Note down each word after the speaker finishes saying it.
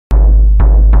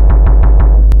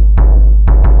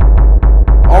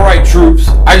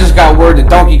word that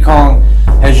Donkey Kong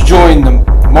has joined the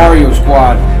Mario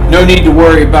squad. No need to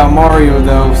worry about Mario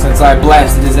though, since I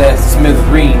blasted his ass to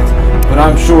smithereens. But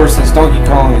I'm sure since Donkey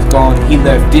Kong is gone, he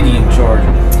left Diddy in charge.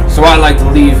 So I'd like to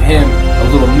leave him a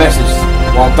little message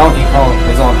while Donkey Kong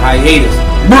is on hiatus.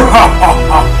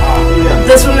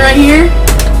 This one right here.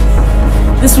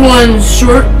 This one's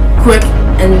short, quick,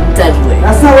 and deadly.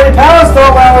 That's not what your palace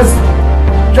thought when I was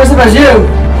dressed up as you.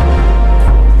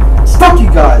 Fuck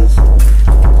you guys.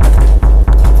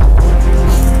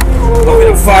 I'm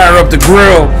gonna fire up the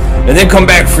grill and then come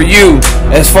back for you.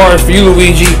 As far as for you,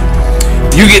 Luigi,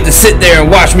 you get to sit there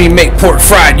and watch me make pork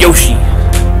fried Yoshi.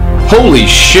 Holy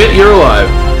shit, you're alive.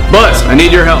 But I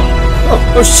need your help.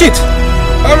 Oh shit.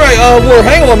 Alright, well,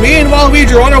 hang on, me and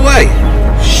Waluigi are on our way.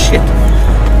 Shit.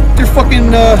 They're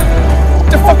fucking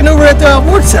over at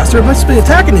Ward's house. They must be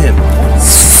attacking him.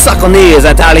 Suck on these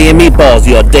Italian meatballs,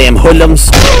 you damn hoodlums.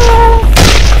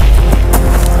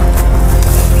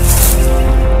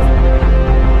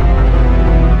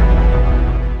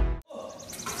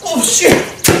 Oh shit!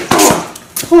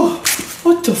 Oh,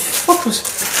 what the fuck was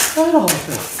that all about?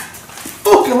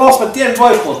 Fucking lost my damn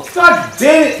rifle. God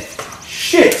damn it!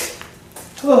 Shit!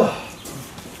 Oh,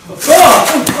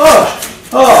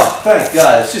 thank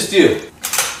God, it's just you.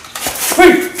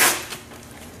 Hey!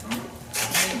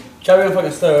 Drop it on the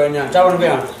fucking stove right now. Drop it on the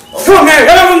ground. Come on, man!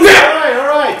 Get up on the ground!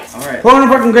 Alright. Put it on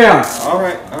the fucking ground.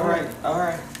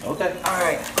 Alright. Okay.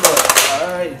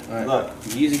 Alright. Look.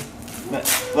 Easy.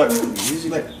 Look.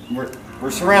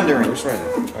 We're surrendering.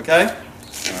 Okay?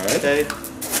 Alright. Okay.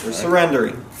 We're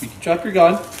surrendering. You can drop your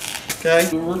gun. Okay?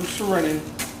 We're surrendering.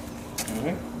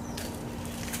 Alright.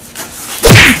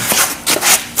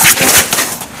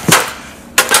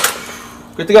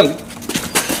 Get the gun.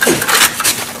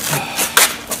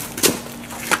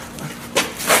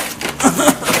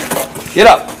 Get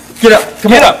up.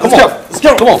 Come on. Let's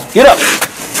go. Come on. Get up.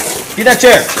 Get that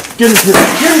chair. Get in the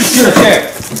chair.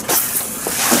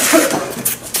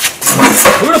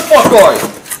 Who the fuck are you?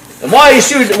 And why are you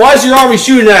shooting? Why is your army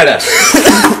shooting at us?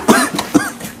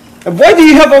 And why do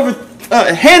you have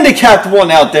a handicapped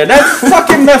one out there? That's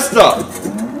fucking messed up.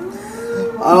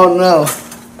 I don't know.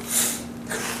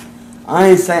 I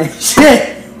ain't saying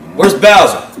shit. Where's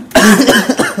Bowser?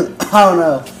 I don't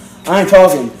know. I ain't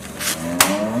talking.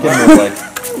 Give me a leg.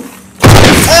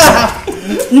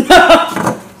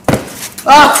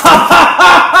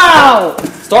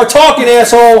 Start talking,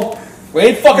 asshole. We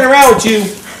ain't fucking around with you.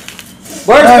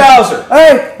 Where's Bowser?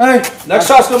 Hey. Next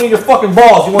shot's gonna be your fucking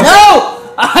balls. You want?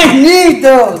 No! I need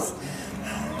those.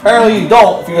 Apparently you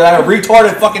don't. If you got a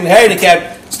retarded fucking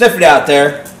handicap sniffing out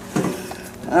there.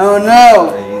 I don't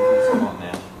know. Come on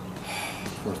now.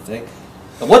 Poor thing.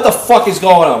 And what the fuck is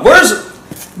going on? Where's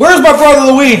my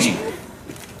brother Luigi?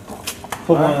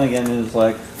 Put one again in his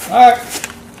leg. Alright.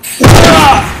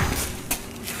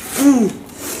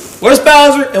 Where's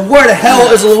Bowser and where the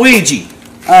hell is Luigi?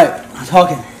 Alright, I'm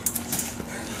talking.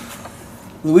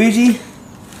 Luigi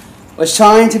was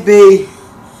trying to be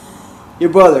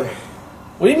your brother.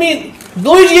 What do you mean?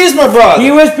 Luigi is my brother. He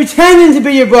was pretending to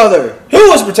be your brother. Who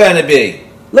was pretending to be?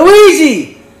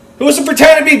 Luigi! Who was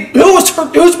pretending to be? Who was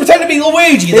pretending to be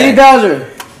Luigi Baby then? Bowser.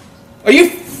 Are you?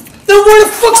 Then where the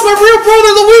fuck's my real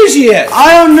brother Luigi at?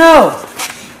 I don't know.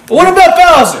 What about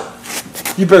Bowser?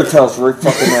 You better tell us right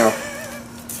fucking now.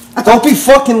 Don't be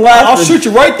fucking laughing. I'll shoot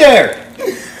you right there.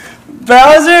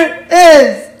 Bowser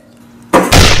is.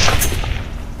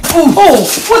 Oh,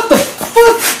 what the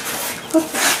fuck?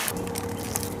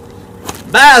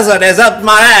 Bowser is up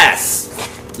my ass.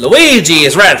 Luigi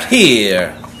is right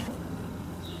here.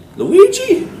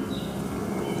 Luigi?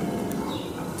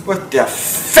 What the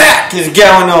fuck is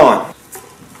going on?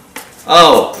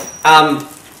 Oh,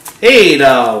 hey,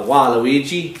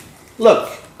 Waluigi. Look,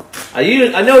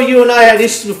 I know you and I had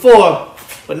issues before,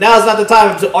 but now's not the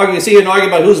time to sit here and argue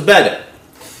about who's better.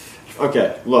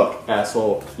 Okay, look,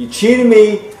 asshole. You cheated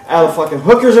me out of fucking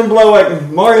hookers and blow at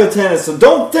Mario Tennis, so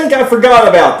don't think I forgot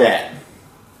about that.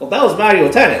 Well, that was Mario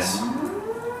Tennis.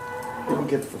 I don't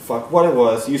give a fuck what it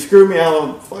was. You screwed me out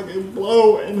of fucking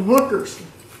blow and hookers.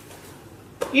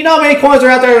 You know how many coins are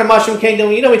out there in the Mushroom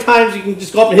Kingdom? You know how many times you can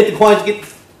just go up and hit the coins and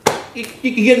you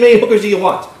can get as many hookers as you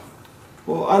want.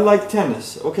 Well, I like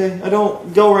tennis, okay? I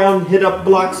don't go around and hit up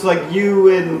blocks like you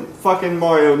and fucking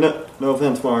Mario. No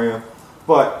offense, Mario.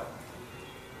 But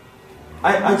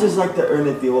I just like to earn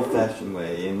it the old-fashioned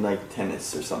way in like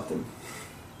tennis or something.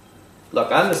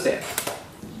 Look, I understand.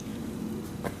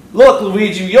 Look,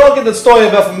 Luigi, you'll get the story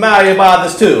about Mario about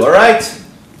this too, alright?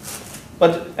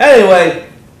 But anyway,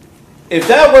 if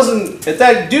that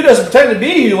dude doesn't pretend to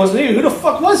be you, wasn't you, who the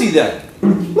fuck was he then?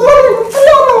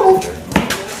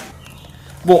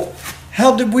 Well,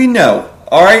 hell did we know?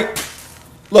 All right.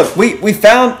 Look, we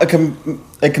found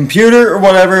a computer or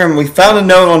whatever, and we found a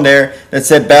note on there that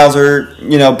said Bowser,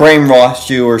 brainwashed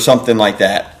you or something like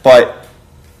that. But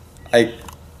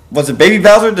was it Baby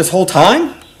Bowser this whole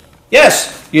time?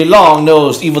 Yes, you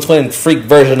long-nosed, evil twin freak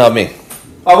version of me.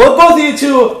 I want both of you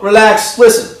to relax.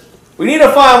 Listen, we need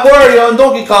to find Wario and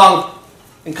Donkey Kong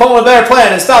and come up with a better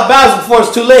plan and stop Bowser before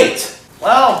it's too late.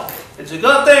 Well, it's a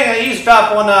good thing I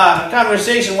eavesdropped on a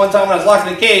conversation one time when I was locked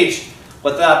in a cage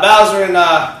with Bowser and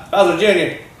Bowser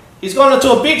Jr. He's going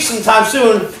into a beach sometime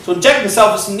soon to inject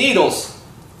himself with some needles.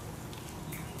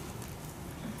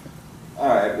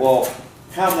 Alright, well,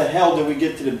 how the hell did we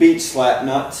get to the beach,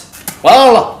 Slapnuts?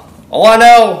 Well, all I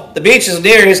know, the beach is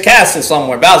near his castle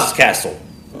somewhere, Bowser's castle.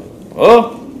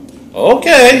 Oh,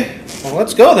 okay. Well,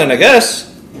 let's go then, I guess.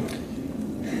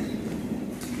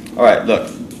 Alright, look.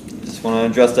 Just want to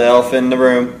address the elephant in the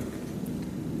room.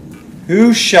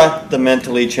 Who shot the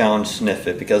mentally challenged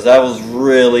Sniffit? Because that was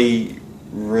really,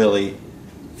 really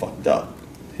fucked up.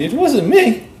 It wasn't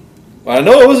me. Well, I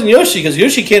know it wasn't Yoshi, because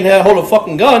Yoshi can't hold a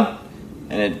fucking gun.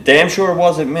 And it damn sure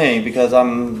wasn't me, because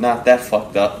I'm not that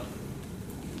fucked up.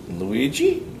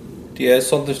 Luigi? Do you have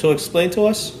something to explain to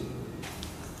us?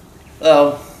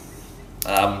 Oh,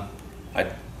 I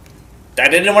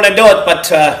didn't want to do it, but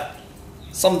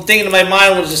something in my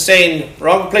mind was just saying,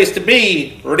 wrong place to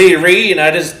be, and I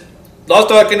just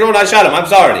lost all control and I shot him. I'm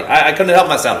sorry. I couldn't help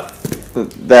myself.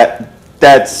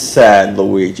 That's sad,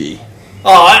 Luigi.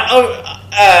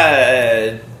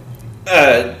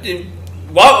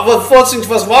 First things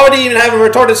first, why would he even have a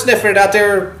retarded sniffer out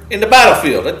there in the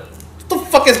battlefield? What the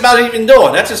fuck is Bowser even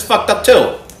doing? That's just fucked up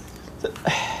too.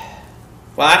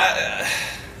 Well,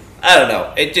 I don't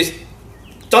know. It just,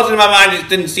 something in my mind just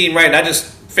didn't seem right. And I just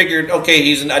figured, okay,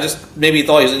 I just maybe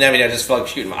thought he was an enemy. I just felt like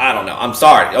shooting him. I don't know. I'm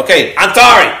sorry. Okay, I'm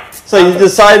sorry. So you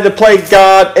decided to play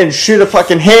God and shoot a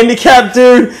fucking handicapped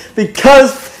dude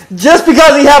just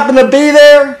because he happened to be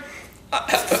there?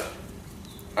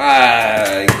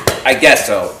 I guess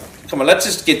so. Come on, let's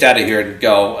just get out of here and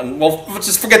go. And let's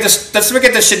just forget this. Let's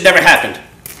forget this shit never happened.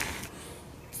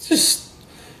 It's just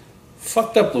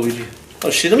fucked up, Luigi. Oh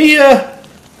shit!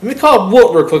 Let me call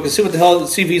Walt real quick and see what the hell.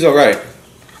 See if he's all right.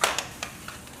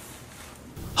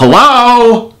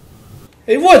 Hello?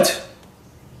 Hey, Wood.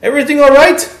 Everything all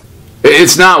right?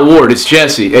 It's not Ward, it's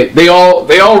Jesse. They all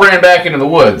ran back into the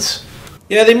woods.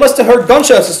 Yeah, they must have heard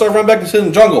gunshots and started running back into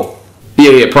the jungle.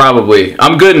 Yeah, probably.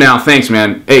 I'm good now, thanks,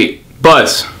 man. Hey,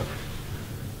 Buzz.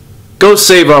 Go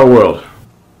save our world.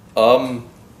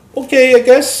 Okay, I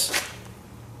guess.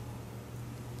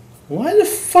 Why the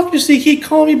fuck does he keep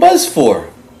calling me Buzz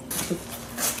for?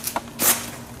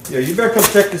 Yeah, you better come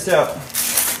check this out.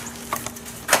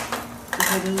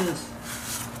 What is this?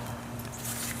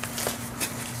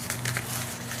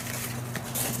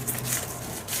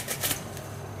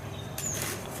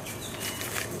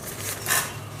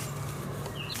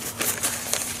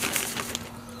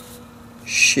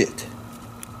 Shit.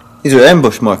 These are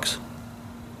ambush marks.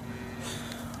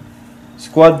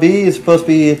 Squad B is supposed to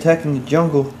be attacking the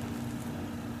jungle.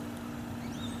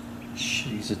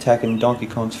 Shit, he's attacking Donkey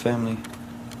Kong's family.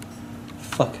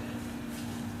 Fuck.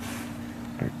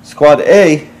 Squad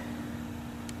A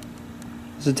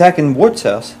is attacking Wart's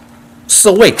house.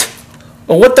 So wait.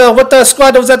 What the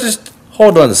squad was that? Just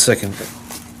hold on a second.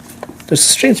 There's a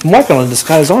strange mark on this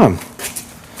guy's arm.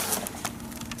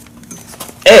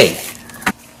 A.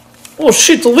 Oh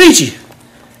shit, Luigi!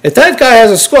 If that guy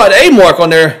has a squad A mark on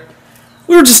there,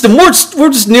 we're just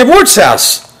near Mort's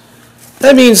house.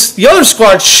 That means the other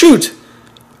squad shoot.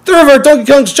 They're over at Donkey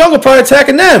Kong's jungle, probably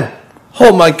attacking them.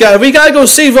 Oh my god, we gotta go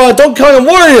save Donkey Kong and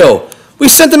Wario. We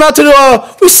sent them out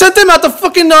to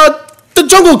fucking the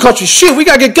jungle country. Shit, we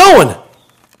gotta get going.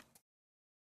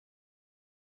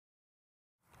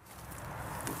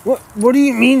 What do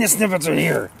you mean the snippets are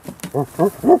here?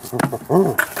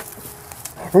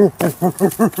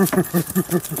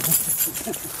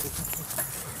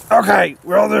 Okay,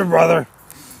 we're all there, brother.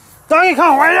 Donkey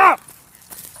Kong, wait up!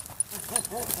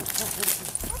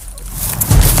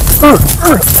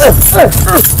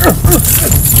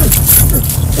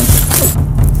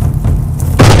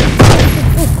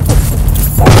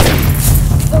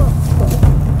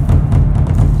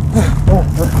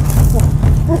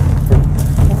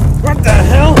 What the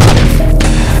hell?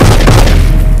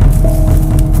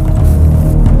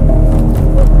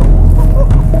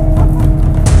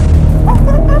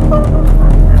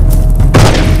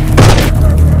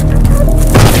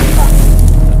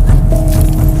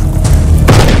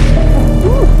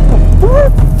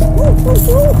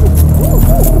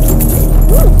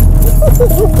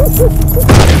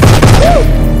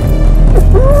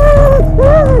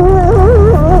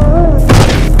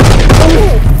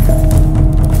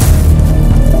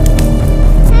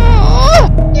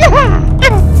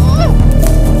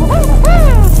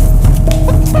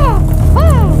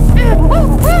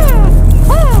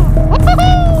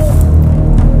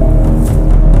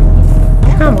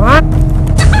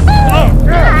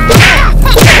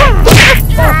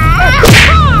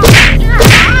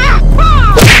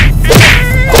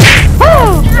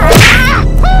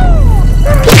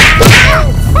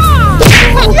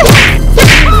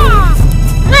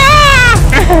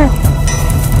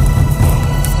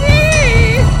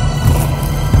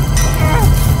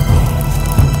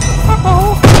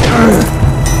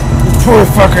 4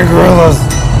 fucking gorillas.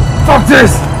 Fuck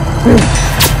this!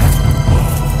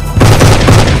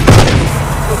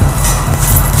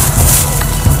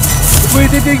 Where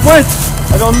did they went?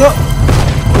 I don't know.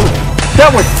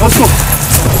 That way. Let's go.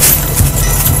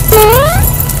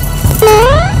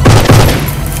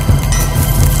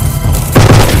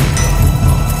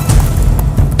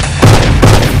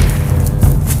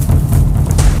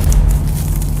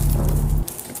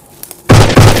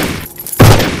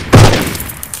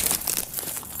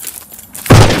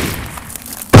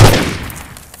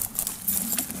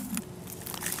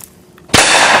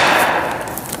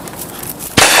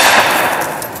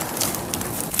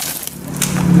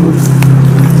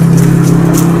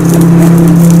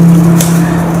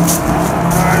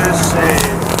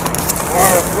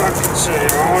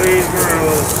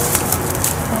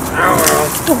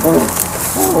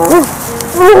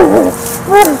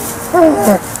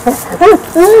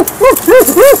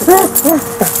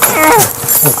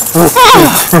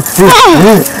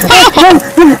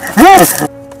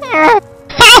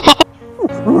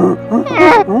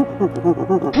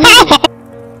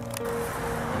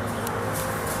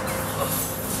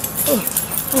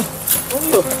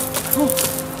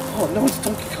 Oh no, it's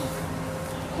Donkey Kong.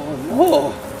 Oh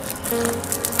no.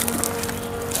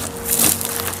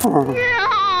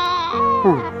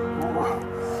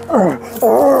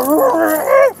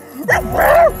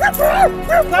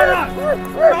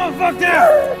 Calm fuck down!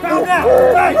 Calm down!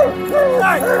 Hey!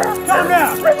 Hey! Calm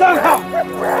down! Calm down!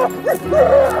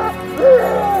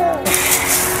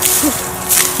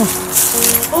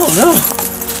 Oh no!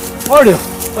 Mario,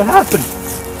 what happened?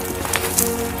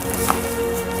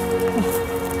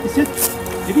 Is it?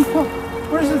 Did he come?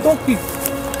 Where's the donkey?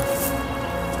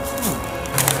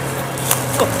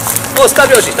 Oh, stop,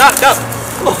 Yoshi! Stop! Stop!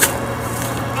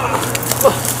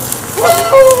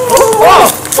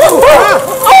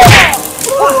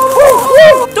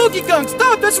 Donkey Kong,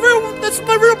 stop! That's real. That's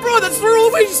my real bro. That's the real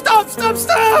Luigi. Stop! Stop!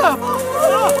 Stop!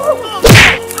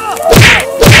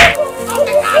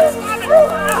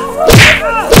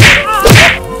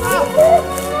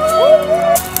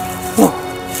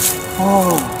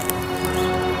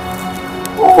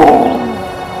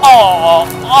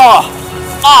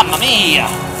 Mamma mia!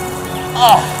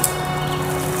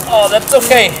 Oh, that's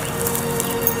okay.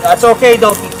 That's okay,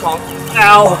 Donkey Kong.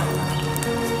 Ow!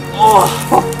 Oh,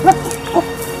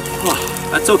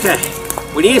 that's okay.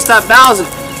 We need to stop Bowser,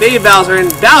 baby Bowser,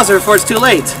 and Bowser before it's too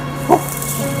late.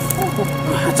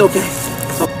 That's okay.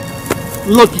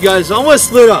 Look, you guys, I'm gonna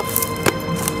split up.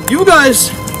 You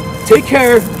guys take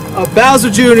care of Bowser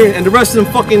Jr. and the rest of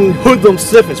them fucking hoodlum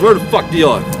sniffers. Where the fuck they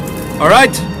are?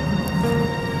 Alright?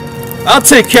 I'll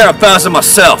take care of Bowser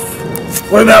myself.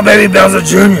 What about baby Bowser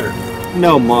Jr.?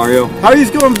 No, Mario. How are you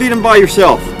going to beat him by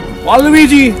yourself?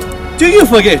 Waluigi, do you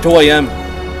forget who I am?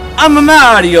 I'm a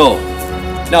Mario.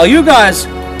 Now you guys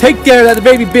take care of that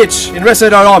baby bitch and the rest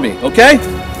of our army, okay?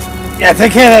 Yeah,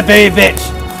 take care of that baby bitch.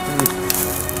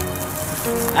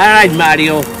 Alright,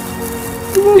 Mario.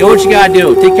 Do what you gotta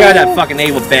do. Take care of that fucking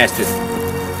evil bastard.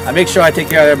 I make sure I take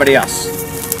care of everybody else.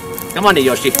 Come on,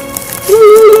 Yoshi.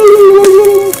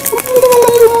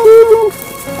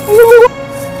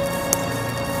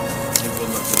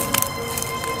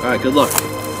 Alright, good luck.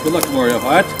 Good luck, Mario,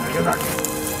 alright? Good luck.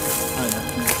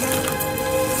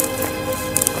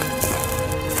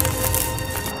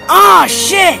 Oh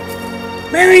shit!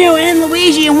 Mario and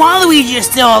Luigi and Waluigi are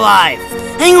still alive.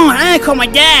 Hang on, I gotta call my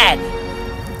dad.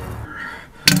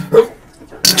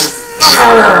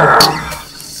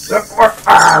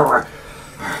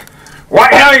 What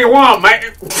the hell you want,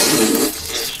 man?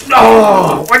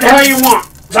 Oh, what the hell you want,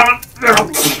 son?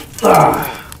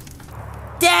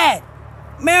 Dad!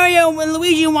 Mario and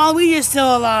Luigi and Waluigi are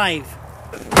still alive.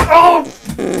 Oh,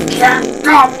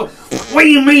 God. What do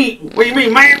you mean? What do you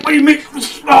mean, man? What do you mean?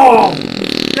 Oh,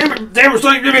 they were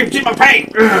saying they didn't keep my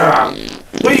paint.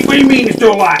 What do you mean you're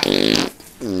still alive?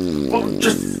 Oh,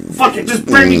 just fuck it, just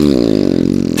bring me.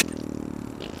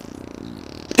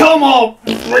 Kill them all,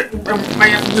 man.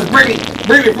 Just bring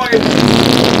me fucking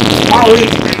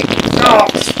Waluigi, man.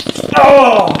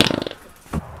 Oh.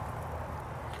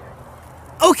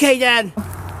 Okay, Dad.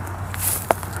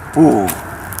 Ooh.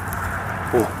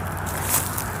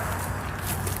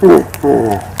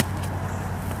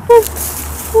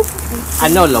 I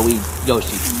know, Luigi,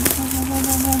 Yoshi.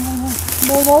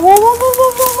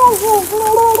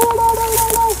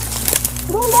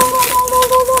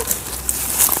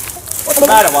 What's the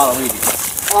matter, Waluigi?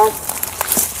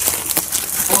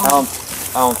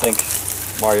 I don't think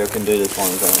Mario can do this on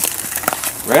his own.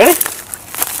 Really?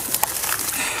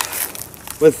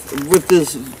 With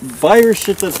this virus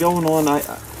shit that's going on,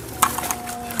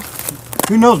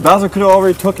 Who knows? Bowser could have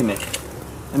already taken it.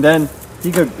 And then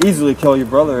he could easily kill your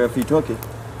brother if he took it.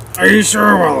 Are you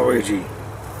sure, Waluigi?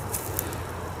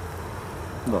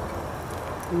 Look.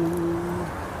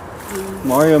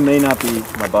 Mario may not be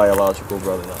my biological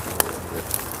brother,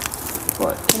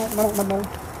 but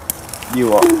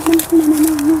you are.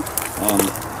 And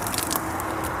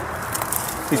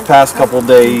these past couple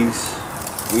days,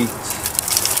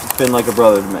 weeks, it's been like a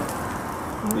brother to me.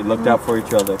 We looked out for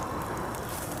each other.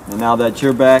 And now that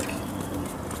you're back,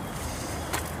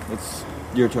 it's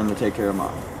your turn to take care of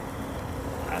Mom.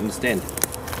 I understand.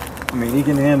 I mean, he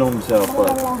can handle himself,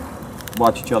 but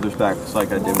watch each other's backs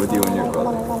like I did with you and your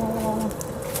brother.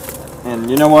 And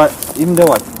you know what? Even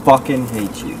though I fucking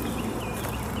hate you,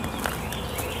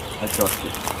 I trust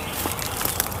you.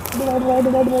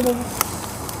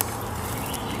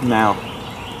 Now,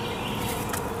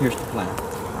 here's the plan,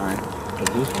 alright?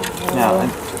 Now,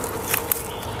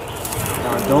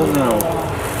 I don't know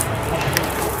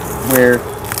where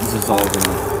this is all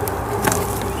gonna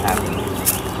happen.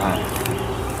 Alright.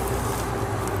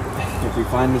 If we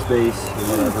find this base or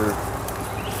whatever,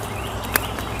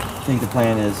 I think the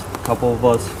plan is a couple of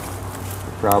us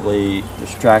probably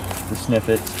distract the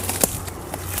Sniffets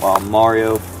while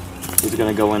Mario is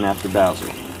gonna go in after Bowser.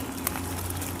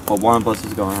 Well, one of us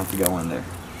is gonna have to go in there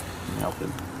and help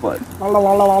him. But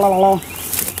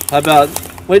How about...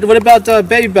 Wait, what about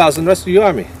Baby Bowser and the rest of your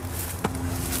army?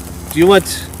 Do you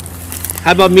want...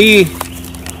 How about me,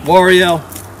 Wario,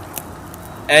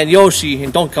 and Yoshi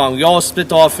and Donkey Kong? We all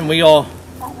split off and we all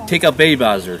take out Baby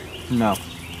Bowser. no.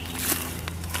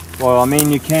 Well, I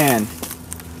mean you can,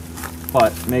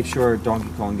 but make sure Donkey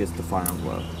Kong gets the final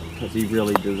blow because he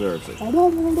really deserves it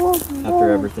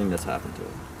after everything that's happened to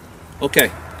him.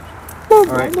 Okay. All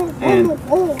right, and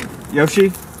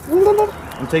Yoshi,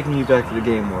 I'm taking you back to the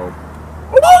game world.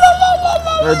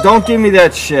 Don't give me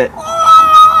that shit.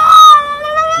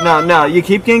 No, you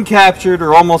keep getting captured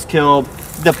or almost killed.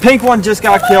 The pink one just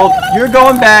got killed. You're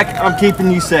going back. I'm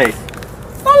keeping you safe.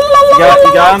 You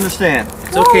gotta understand.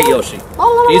 It's okay, Yoshi.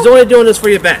 He's only doing this for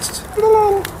your best.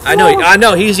 I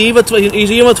know. He's evil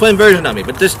twin version of me,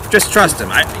 but just trust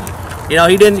him. He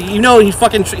didn't. He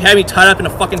fucking had me tied up in a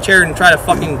fucking chair and tried to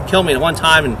fucking kill me at one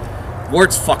time in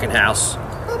Wart's fucking house.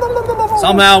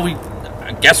 Somehow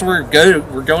I guess we're good.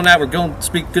 We're going to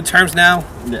speak good terms now.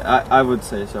 Yeah, I would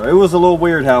say so. It was a little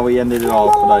weird how we ended it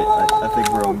off, but I think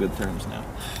we're on good terms now.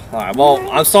 Alright, well,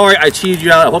 I'm sorry I cheated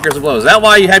you out of hookers and blows. Is that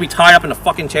why you had me tied up in a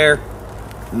fucking chair?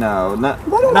 No, not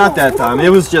that time. It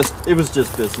was just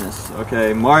business.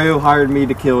 Okay, Mario hired me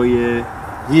to kill you.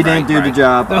 He didn't do the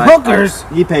job. The hookers?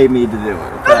 He paid me to do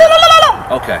it.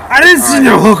 Okay. I didn't see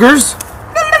no hookers.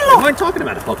 What am I talking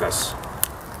about, hookers?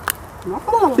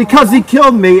 Because he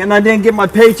killed me and I didn't get my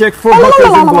paycheck for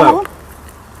hookers and blow.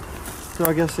 So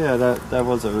I guess yeah, that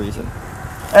was a reason.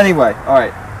 Anyway, all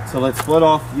right. So let's split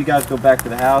off. You guys go back to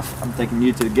the house. I'm taking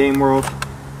you to the game world.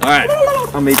 All right.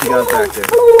 I'll meet you guys back there.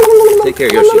 Take care,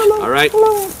 Yoshi. All right.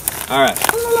 All right.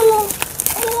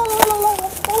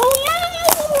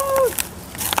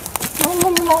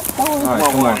 All right,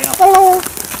 come on.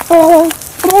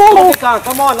 Donkey Kong,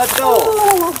 come on, let's go.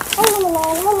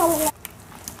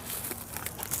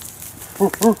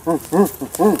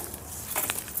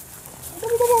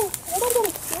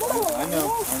 I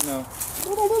know.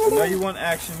 I know you want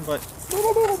action, but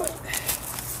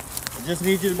I just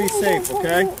need you to be safe,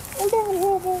 okay?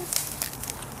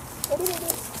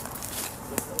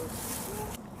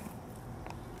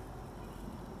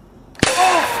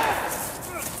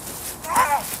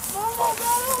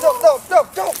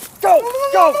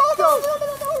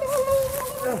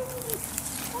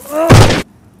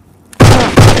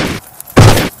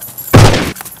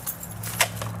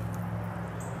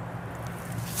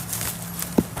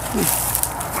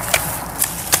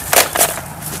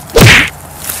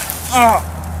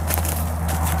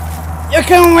 You're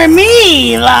coming with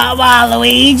me,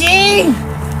 Waluigi.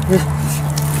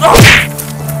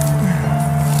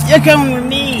 You're coming with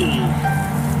me.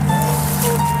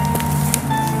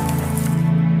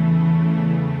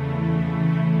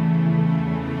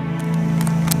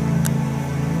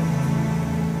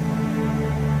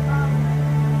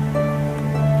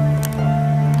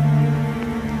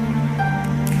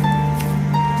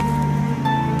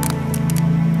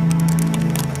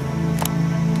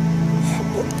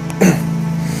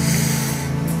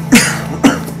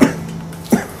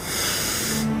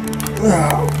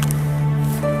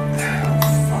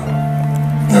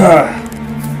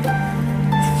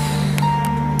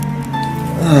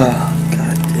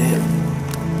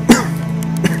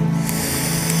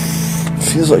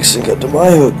 Feels like Cinco de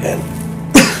Mayo again.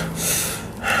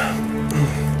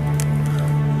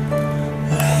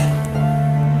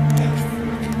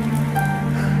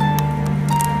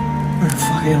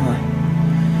 am I?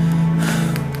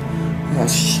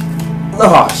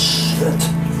 Oh, shit.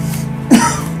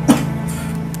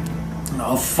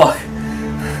 Oh, fuck.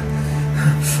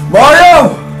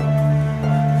 Mario!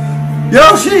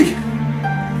 Yoshi!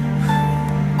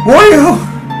 Wario!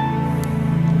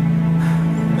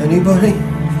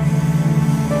 Anybody?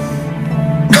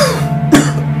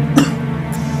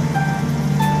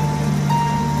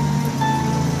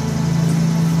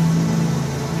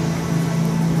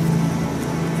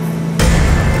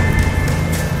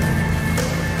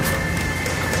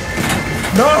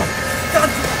 No!